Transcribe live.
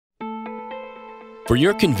For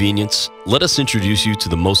your convenience, let us introduce you to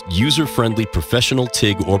the most user-friendly professional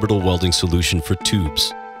TIG orbital welding solution for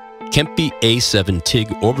tubes, KEMPI A7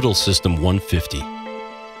 TIG Orbital System 150.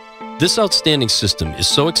 This outstanding system is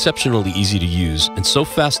so exceptionally easy to use and so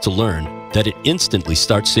fast to learn that it instantly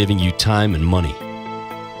starts saving you time and money.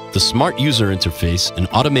 The smart user interface and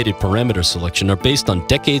automated parameter selection are based on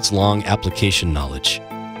decades-long application knowledge.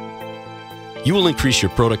 You will increase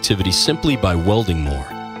your productivity simply by welding more.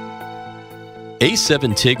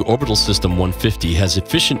 A7 TIG Orbital System 150 has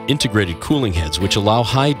efficient integrated cooling heads which allow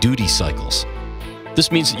high duty cycles.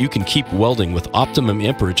 This means that you can keep welding with optimum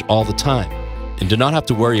amperage all the time and do not have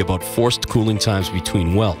to worry about forced cooling times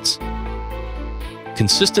between welds.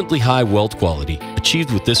 Consistently high weld quality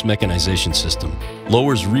achieved with this mechanization system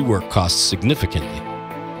lowers rework costs significantly.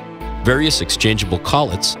 Various exchangeable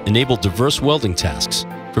collets enable diverse welding tasks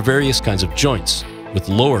for various kinds of joints with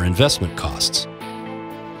lower investment costs.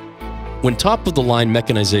 When top-of-the-line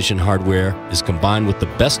mechanization hardware is combined with the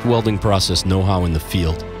best welding process know-how in the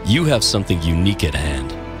field, you have something unique at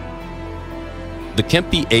hand. The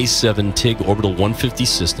KEMPI A7 TIG Orbital 150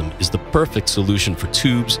 system is the perfect solution for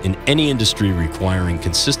tubes in any industry requiring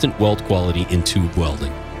consistent weld quality in tube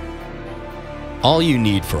welding. All you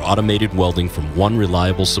need for automated welding from one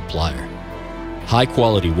reliable supplier.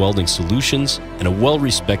 High-quality welding solutions and a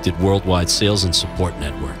well-respected worldwide sales and support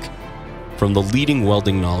network. From the leading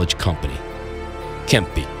welding knowledge company,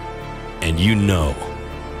 KEMPI, and you know